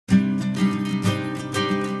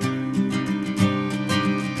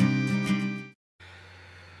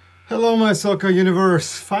Hello, my soccer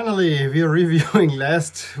universe. Finally, we are reviewing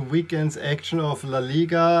last weekend's action of La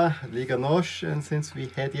Liga, Liga NOS, and since we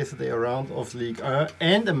had yesterday a round of Ligue 1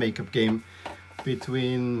 and a makeup game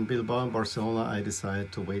between Bilbao and Barcelona, I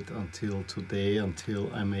decided to wait until today, until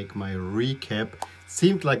I make my recap.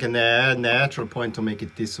 Seemed like a natural point to make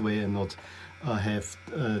it this way and not have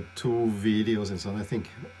two videos and so on. I think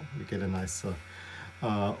we get a nice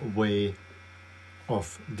way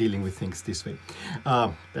of dealing with things this way.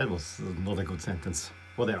 That was not a good sentence.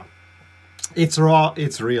 Whatever. It's raw,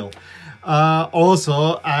 it's real.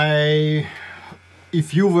 Also,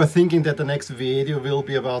 if you were thinking that the next video will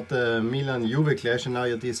be about the Milan-Juve clash and now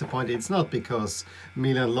you're disappointed, it's not because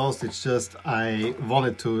Milan lost, it's just I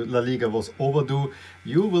wanted to, La Liga was overdue.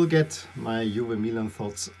 You will get my Juve-Milan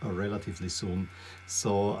thoughts relatively soon.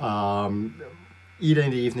 So either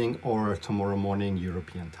in the evening or tomorrow morning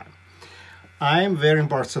European time. I'm wearing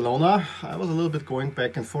Barcelona. I was a little bit going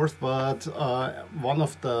back and forth, but one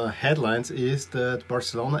of the headlines is that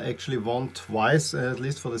Barcelona actually won twice, at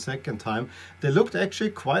least for the second time. They looked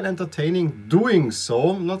actually quite entertaining doing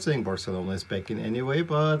so. I'm not saying Barcelona is back in any way,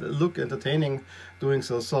 but look entertaining doing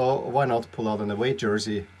so. So why not pull out an away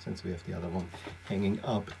jersey, since we have the other one hanging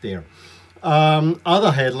up there.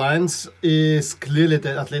 Other headlines is clearly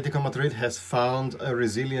that Atletico Madrid has found a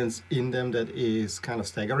resilience in them that is kind of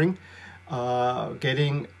staggering.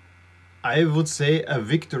 Getting, I would say, a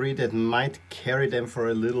victory that might carry them for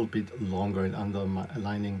a little bit longer and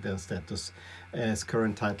underlining their status as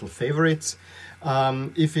current title favorites.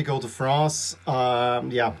 If we go to France,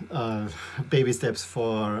 baby steps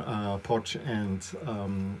for Poch and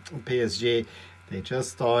PSG. They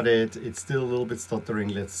just started. It's still a little bit stuttering.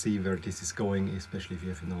 Let's see where this is going, especially if you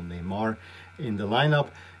have no Neymar in the lineup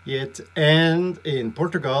yet. And in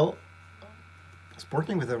Portugal,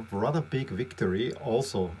 Sporting with a rather big victory,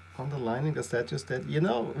 also underlining the status that, you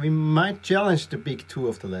know, we might challenge the big two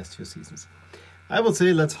of the last few seasons. I would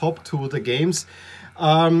say let's hop to the games.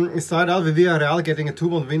 It started out with Villarreal getting a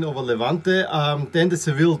 2-1 win over Levante. Then the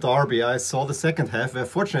Seville derby. I saw the second half where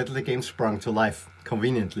fortunately the game sprung to life,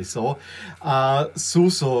 conveniently so.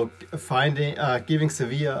 Suso giving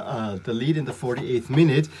Sevilla the lead in the 48th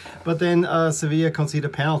minute, but then Sevilla conceded a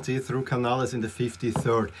penalty through Canales in the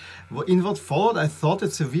 53rd. In what followed, I thought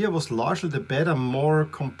that Sevilla was largely the better, more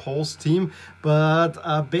composed team, but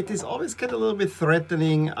Betis always get a little bit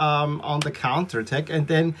threatening on the counter-attack, and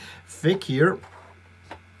then Fekir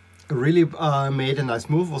really made a nice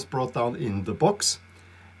move, was brought down in the box.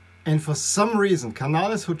 And for some reason,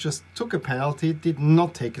 Canales, who just took a penalty, did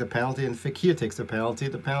not take the penalty, and Fekir takes the penalty.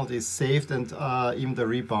 The penalty is saved, and even the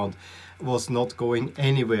rebound was not going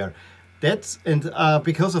anywhere.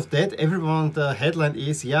 Because of that, everyone, the headline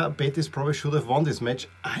is, yeah, Betis probably should have won this match.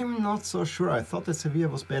 I'm not so sure. I thought that Sevilla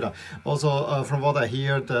was better. Also, from what I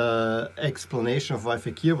hear, the explanation of why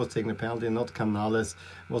Fekir was taking the penalty and not Canales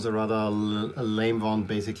was a rather lame one.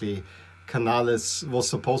 Basically, Canales was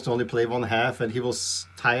supposed to only play one half and he was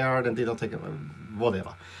tired and did not take it.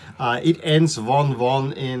 Whatever. It ends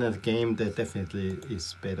 1-1 in a game that definitely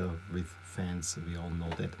is better with fans. We all know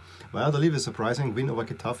that. Well, the leave is surprising win over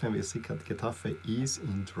Getafe, and we see that Getafe is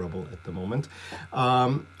in trouble at the moment.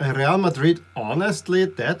 Real Madrid, honestly,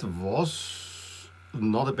 that was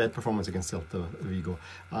not a bad performance against Celta Vigo.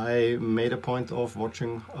 I made a point of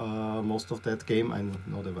watching most of that game. I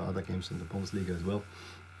know there were other games in the Bundesliga as well.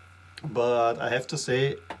 But I have to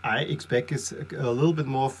say, I expect it's a little bit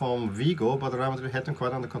more from Vigo, but Real Madrid had them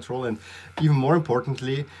quite under control. And even more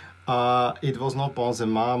importantly, it was not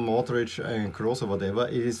Benzema, Modric and Kroos or whatever.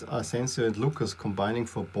 It is Asensio and Lucas combining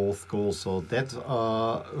for both goals. So that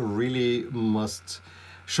really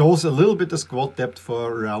shows a little bit the squad depth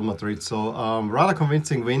for Real Madrid. So rather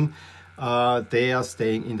convincing win. They are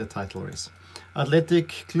staying in the title race.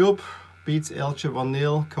 Athletic Club beats Elche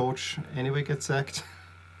 1-0. Coach anyway gets sacked.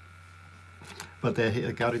 But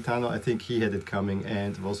Garitano, I think he had it coming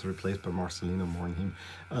and was replaced by Marcelino, more on him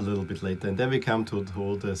a little bit later. And then we come to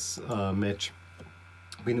this match,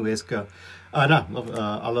 Alaves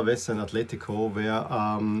and Atletico, where,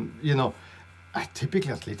 you know, a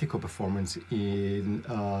typical Atletico performance in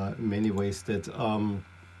many ways that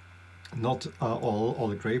not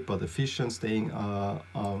all great, but efficient, staying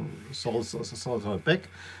solid back.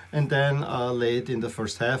 And then late in the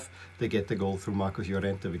first half, they get the goal through Marcos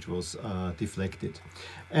Llorente, which was deflected.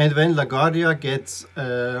 And when LaGuardia gets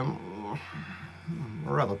a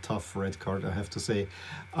rather tough red card, I have to say,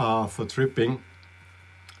 for tripping,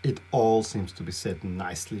 it all seems to be set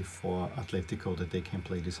nicely for Atletico that they can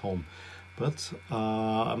play this home But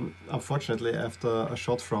unfortunately, after a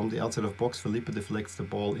shot from the outside of box, Felipe deflects the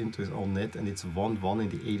ball into his own net, and it's 1-1 in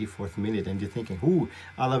the 84th minute. And you're thinking,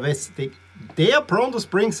 Alaves, they are prone to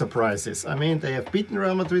spring surprises. I mean, they have beaten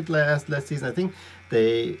Real Madrid last season. I think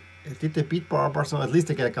they beat Barcelona. At least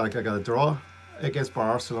they got a draw against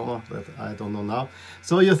Barcelona, but I don't know now.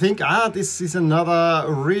 So you think, this is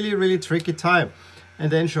another really, really tricky time. And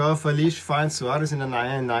then Joao Felix finds Suarez in the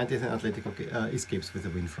 90th, and Atletico escapes with a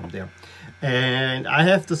win from there. And I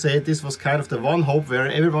have to say, this was kind of the one hope where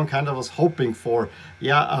everyone kind of was hoping for,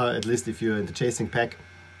 at least if you're in the chasing pack,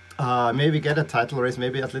 maybe get a title race.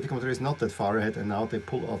 Maybe Atletico Madrid is not that far ahead, and now they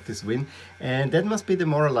pull out this win, and that must be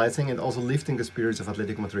demoralizing and also lifting the spirits of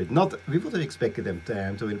Atletico Madrid. We would have expected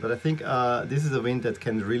them to win, but I think this is a win that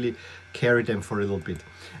can really carry them for a little bit.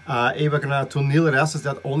 Eibar 2-0. Real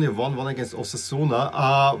Sociedad only 1-1 against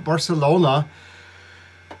Osasuna. Barcelona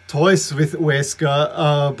toys with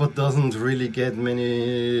Huesca, but doesn't really get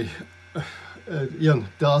many.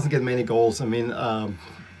 Doesn't get many goals. I mean.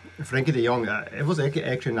 Frankie de Jong, it was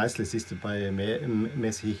actually nicely assisted by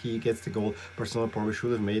Messi. He gets the goal. Barcelona probably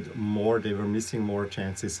should have made more. They were missing more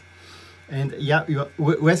chances. And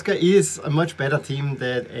Huesca is a much better team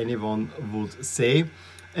than anyone would say.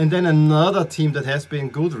 And then another team that has been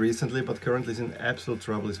good recently, but currently is in absolute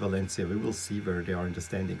trouble, is Valencia. We will see where they are in the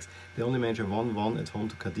standings. They only managed 1-1 at home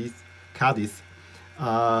to Cadiz.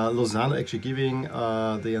 Lozano actually giving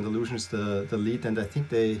the Andalusians the lead, and I think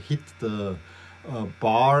they hit the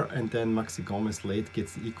bar, and then Maxi Gomez late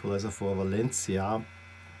gets the equalizer for Valencia.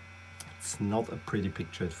 It's not a pretty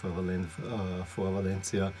picture for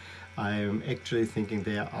Valencia. I'm actually thinking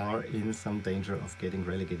they are in some danger of getting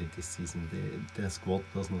relegated this season. Their squad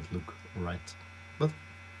does not look right, but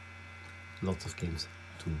lots of games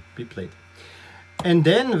to be played. And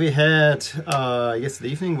then we had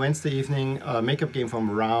Wednesday evening, makeup game from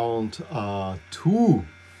round 2.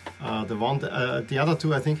 The other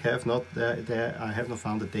two I think have not. I have not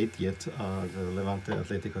found the date yet. The Levante,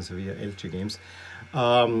 Atletico, Sevilla, Elche games.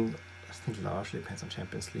 I think largely depends on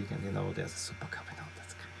Champions League, and there's a Super Cup and all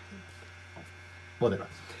that. Whatever.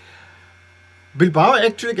 Bilbao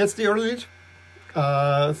actually gets the early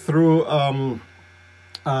lead through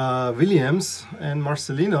Williams, and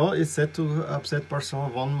Marcelino is set to upset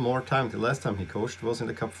Barcelona one more time. The last time he coached was in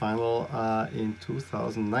the cup final in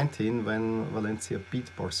 2019 when Valencia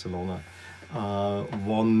beat Barcelona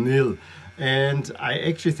 1-0. And I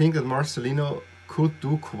actually think that Marcelino could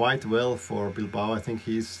do quite well for Bilbao. I think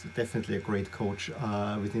he's definitely a great coach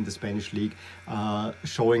within the Spanish league,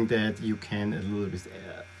 showing that you can a little bit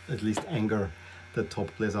at least anger the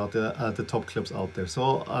top players out there, the top clubs out there.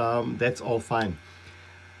 So that's all fine.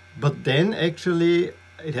 But then actually,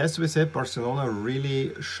 it has to be said, Barcelona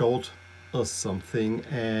really showed us something,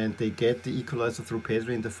 and they get the equalizer through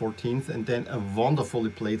Pedri in the 14th, and then a wonderfully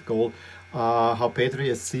played goal. How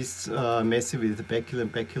Pedri assists Messi with the back heel,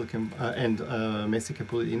 and Messi can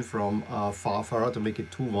put it in from far to make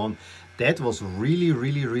it 2-1. That was really,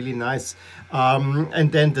 really, really nice.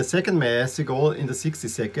 And then the second Messi goal in the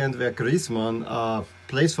 62nd, where Griezmann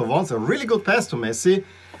plays for once a really good pass to Messi.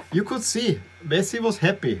 You could see Messi was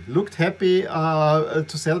happy, looked happy to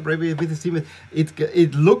celebrate with his team.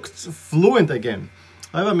 It looked fluent again.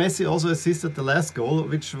 However, Messi also assisted the last goal,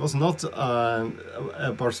 which was not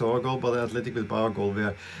a Barcelona goal, but an Athletic Bilbao goal,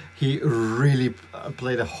 where he really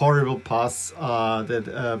played a horrible pass that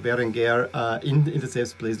Berenguer in the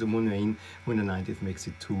safe place to Muniain, who in the 90th makes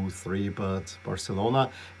it 2-3. But Barcelona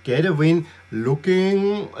get a win,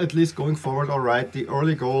 looking at least going forward all right. The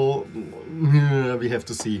early goal, we have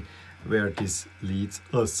to see where this leads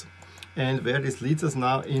us. And where this leads us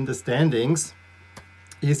now in the standings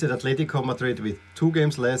is that Atletico Madrid, with 2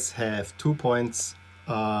 games less, have 2 points,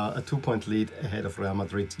 a 2-point lead ahead of Real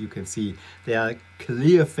Madrid. You can see they are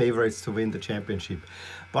clear favorites to win the championship.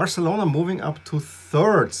 Barcelona moving up to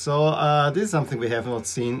 3rd. So this is something we have not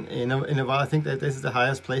seen in a while. I think that this is the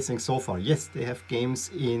highest placing so far. Yes, they have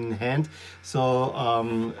games in hand.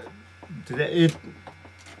 So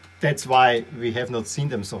that's why we have not seen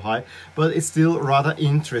them so high, but it's still rather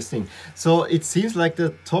interesting. So it seems like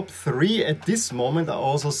the top 3 at this moment are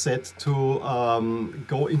also set to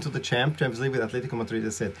go into the Champions League, with Atletico Madrid,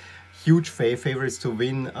 as I said, huge favorites to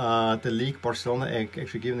win the league. Barcelona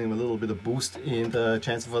actually giving them a little bit of boost in the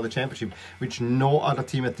chance for the championship, which no other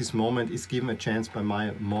team at this moment is given a chance by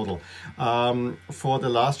my model. For the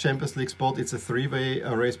last Champions League spot, it's a 3-way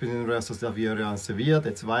race between Real Sociedad, Villarreal and Sevilla.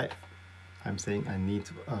 That's why I'm saying I need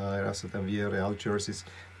Real Sociedad Villarreal jerseys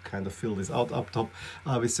to kind of fill this out up top,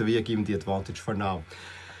 with Sevilla giving the advantage for now.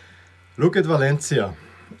 Look at Valencia.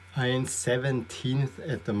 in 17th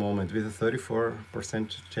at the moment with a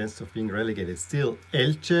 34% chance of being relegated. Still,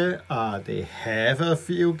 Elche, they have a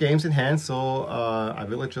few games in hand, so I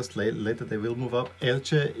will adjust later. They will move up.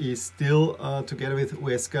 Elche is still, together with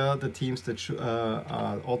Huesca, the teams that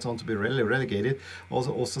are also on to be relegated.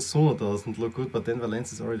 Also, Osasuna doesn't look good, but then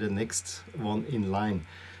Valencia is already the next one in line.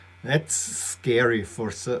 That's scary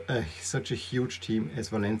for such a huge team as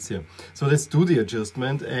Valencia. So let's do the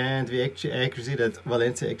adjustment, and we actually see that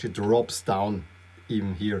Valencia actually drops down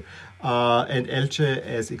even here. And Elche,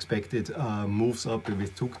 as expected, moves up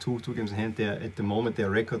with two games in hand. There at the moment,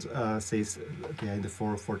 their record says they're in the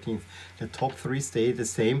 14th. The top three stay the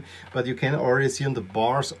same, but you can already see on the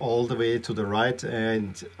bars all the way to the right.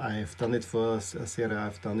 And I've done it for Serie A,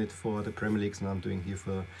 I've done it for the Premier Leagues, and I'm doing here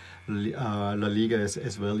for La Liga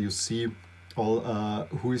as well. You see all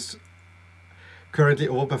who is currently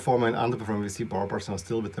overperforming and underperforming. We see Barca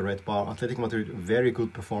still with the red bar. Atletico Madrid, very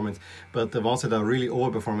good performance, but the ones that are really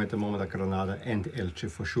overperforming at the moment are Granada and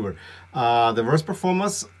Elche for sure. The worst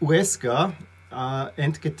performers, Huesca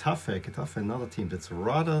and Getafe. Getafe, another team that's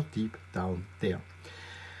rather deep down there.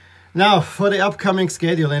 Now, for the upcoming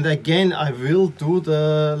schedule, and again, I will do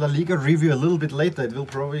the La Liga review a little bit later. It will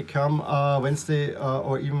probably come Wednesday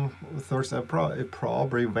or even Thursday,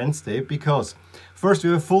 probably Wednesday, because first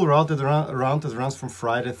we have a full round that runs from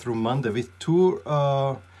Friday through Monday with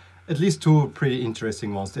at least two pretty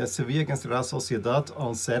interesting ones. There's Sevilla against Real Sociedad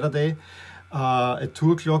on Saturday. At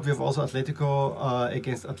 2 o'clock, we have also Atletico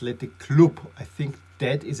against Athletic Club. I think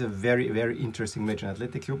that is a very, very interesting match. And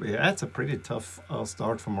Athletic Club, yeah, that's a pretty tough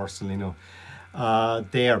start for Marcelino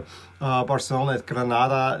there. Barcelona at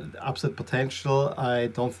Granada, upset potential. I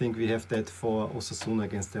don't think we have that for Osasuna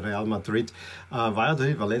against the Real Madrid.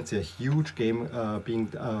 Valladolid, Valencia, huge game being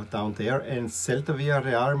down there. And Celta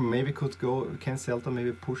Villarreal maybe could go. Can Celta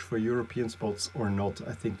maybe push for European spots or not?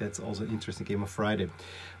 I think that's also an interesting game on Friday.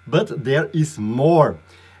 But there is more.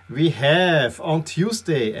 We have on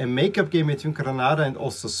Tuesday a makeup game between Granada and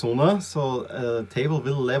Osasuna, so the table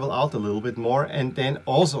will level out a little bit more. And then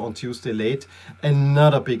also on Tuesday late,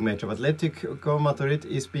 another big matchup. Atletico Madrid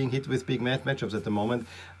is being hit with big matchups at the moment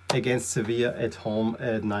against Sevilla at home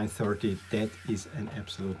at 9:30. That is an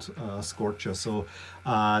absolute scorcher. So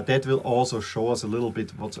that will also show us a little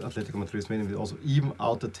bit what Atletico Madrid is made, and will also even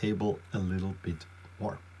out the table a little bit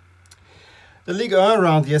more. The Ligue 1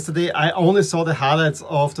 round yesterday, I only saw the highlights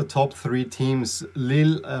of the top three teams.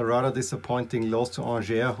 Lille, rather disappointing loss to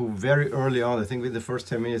Angers, who very early on, I think with the first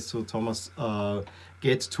 10 minutes to Thomas,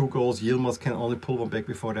 gets 2 goals. Yilmaz can only pull one back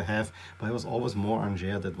before the half, but it was always more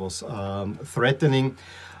Angers that was threatening.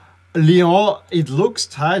 Lyon, it looks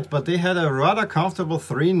tight, but they had a rather comfortable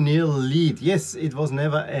 3-0 lead. Yes, it was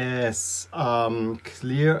never as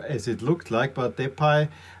clear as it looked like, but Depay,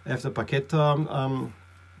 after Paqueta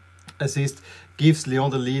assist, gives Lyon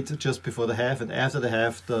the lead just before the half, and after the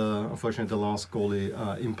half, unfortunately the last goalie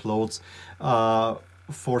implodes,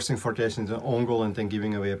 forcing Fortes into an own goal and then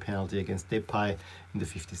giving away a penalty against Depay in the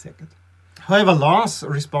 52nd. However, Lens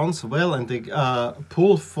responds well, and they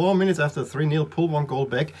pull 4 minutes after 3-0, pull 1 goal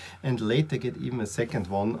back, and late they get even a second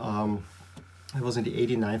one. It was in the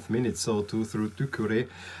 89th minute, so through Ducouré.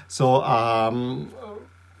 So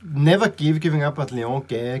never giving up at Lyon,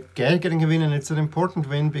 getting a win, and it's an important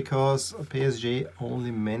win because PSG only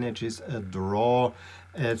manages a draw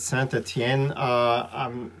at Saint-Etienne.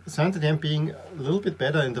 Saint-Etienne being a little bit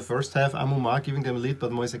better in the first half. Amoumar giving them a lead,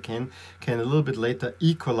 but Moise can a little bit later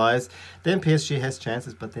equalize. Then PSG has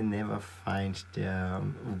chances, but they never find their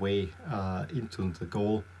way into the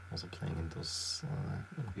goal. Also playing in those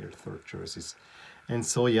weird third jerseys. And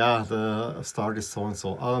so, yeah, the start is so and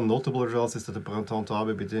so. Other notable results is that the Printemps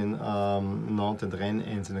derby between Nantes and Rennes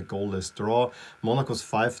ends in a goalless draw. Monaco's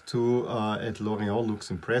 5-2 at Lorient looks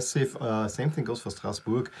impressive. Same thing goes for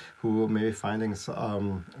Strasbourg, who may be finding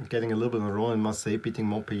getting a little bit in a row. And Marseille beating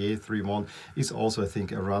Montpellier 3-1 is also, I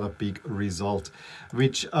think, a rather big result.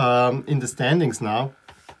 Which in the standings now,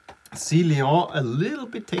 see Lyon a little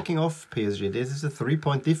bit taking off PSG. This is a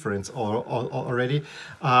 3-point difference already.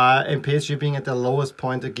 And PSG being at the lowest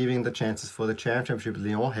point of giving the chances for the championship.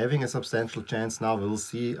 Lyon having a substantial chance now. We'll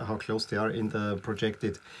see how close they are in the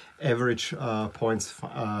projected average points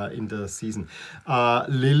in the season.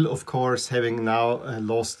 Lille, of course, having now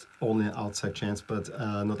lost only an outside chance, but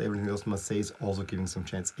not everything else. Marseille is also giving some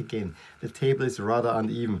chance. Again, the table is rather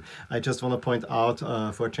uneven. I just want to point out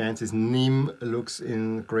for chances, Nîmes looks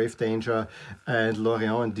in grave danger, and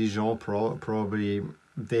Lorient and Dijon probably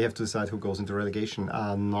they have to decide who goes into relegation.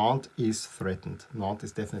 Nantes is threatened. Nantes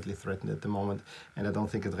is definitely threatened at the moment, and I don't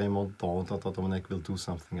think that Raymond Domenech will do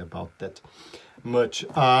something about that much.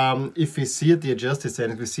 If we see at the adjusted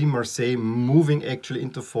settings, we see Marseille moving actually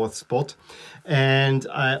into 4th spot. And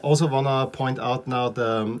I also want to point out now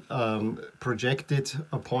the projected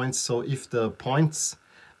points. So if the points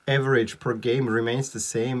average per game remains the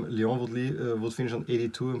same, Lyon would finish on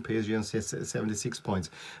 82 and PSG on 76 points.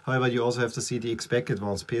 However, you also have to see the expected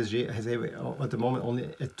ones. PSG has at the moment only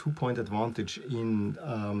a 2-point advantage in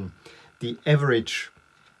the average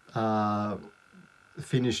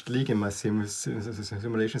finished league in my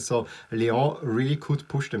simulation. So Lyon really could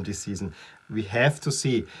push them this season. We have to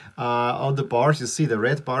see. On the bars, you see the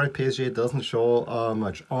red bar at PSG doesn't show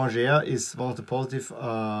much. Angers is one of the positive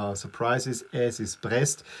surprises, as is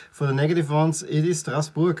Brest. For the negative ones, it is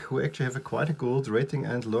Strasbourg, who actually have quite a good rating,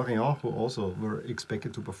 and Lorient, who also were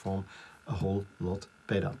expected to perform a whole lot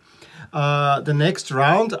better. The next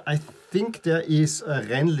round, I think there is a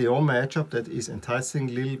Rennes-Lyon matchup that is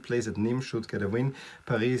enticing. Lille plays at Nîmes, should get a win.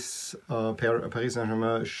 Paris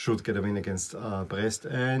Saint-Germain should get a win against Brest,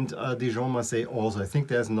 and Dijon-Marseille also. I think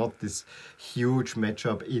there's not this huge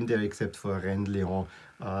matchup in there except for Rennes-Lyon,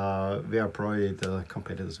 where probably the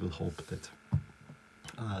competitors will hope that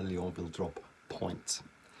Lyon will drop points.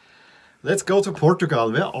 Let's go to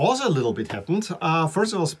Portugal, where also a little bit happened.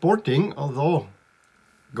 First of all, Sporting, although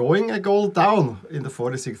going a goal down in the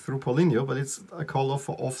 46th through Paulinho, but it's a call off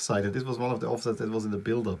for offside, and this was one of the offsides that was in the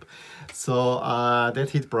build-up. So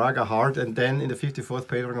that hit Braga hard, and then in the 54th,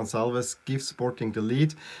 Pedro Gonçalves gives Sporting the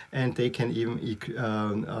lead, and they can even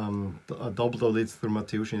double the lead through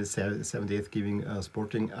Mateusz in the 78th, giving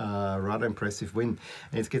Sporting a rather impressive win.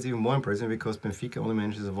 And it gets even more impressive because Benfica only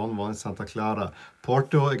manages a 1-1 in Santa Clara.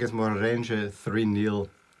 Porto against Moreirense 3-0.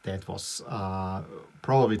 That was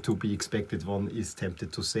probably to be expected, one is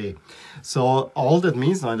tempted to say. So all that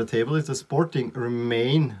means now in the table is the Sporting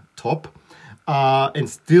remain top and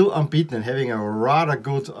still unbeaten and having a rather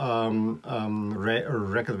good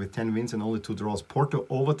record with 10 wins and only 2 draws. Porto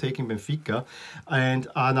overtaking Benfica and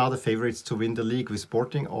are now the favorites to win the league, with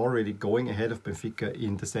Sporting already going ahead of Benfica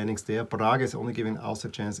in the standings there. Braga is only giving us a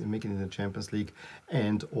chance in making it in the Champions League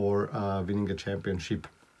and or winning the championship.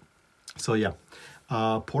 So yeah.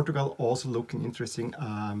 Portugal also looking interesting.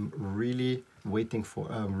 Really waiting for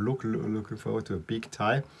looking forward to a big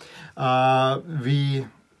tie. We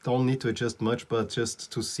don't need to adjust much, but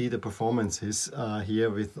just to see the performances here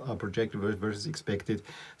with projected versus expected.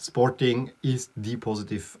 Sporting is the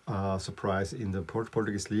positive surprise in the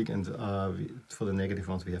Portuguese league, and for the negative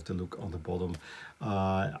ones we have to look on the bottom.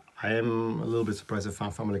 I am a little bit surprised that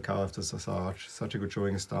Famalicão, after such a good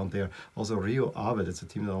showing, is down there. Also Rio Ave, that's a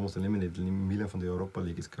team that almost eliminated Milan from the Europa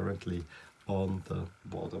League, is currently on the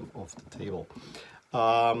bottom of the table.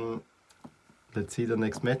 Let's see the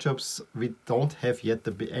next matchups. We don't have yet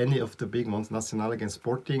any of the big ones. Nacional against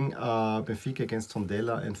Sporting, Benfica against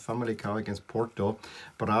Tondela, and Famalicão against Porto.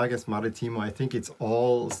 Braga against Maritimo. I think it's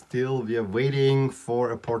all still, we are waiting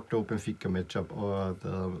for a Porto-Benfica matchup or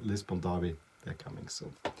the Lisbon derby. They're coming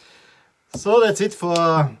soon. So that's it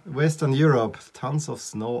for Western Europe. Tons of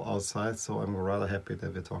snow outside, so I'm rather happy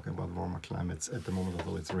that we're talking about warmer climates at the moment,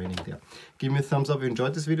 although it's raining there. Give me a thumbs up if you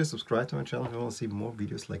enjoyed this video, subscribe to my channel if you want to see more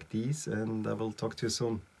videos like these, and I will talk to you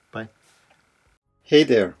soon. Bye. Hey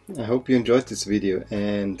there, I hope you enjoyed this video,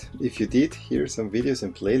 and if you did, here are some videos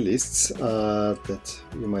and playlists that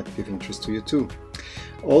you might be of interest to you too.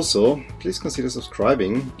 Also, please consider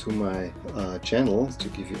subscribing to my channel to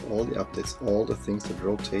give you all the updates, all the things that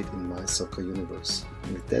rotate in my soccer universe.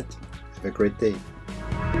 And with that, have a great day.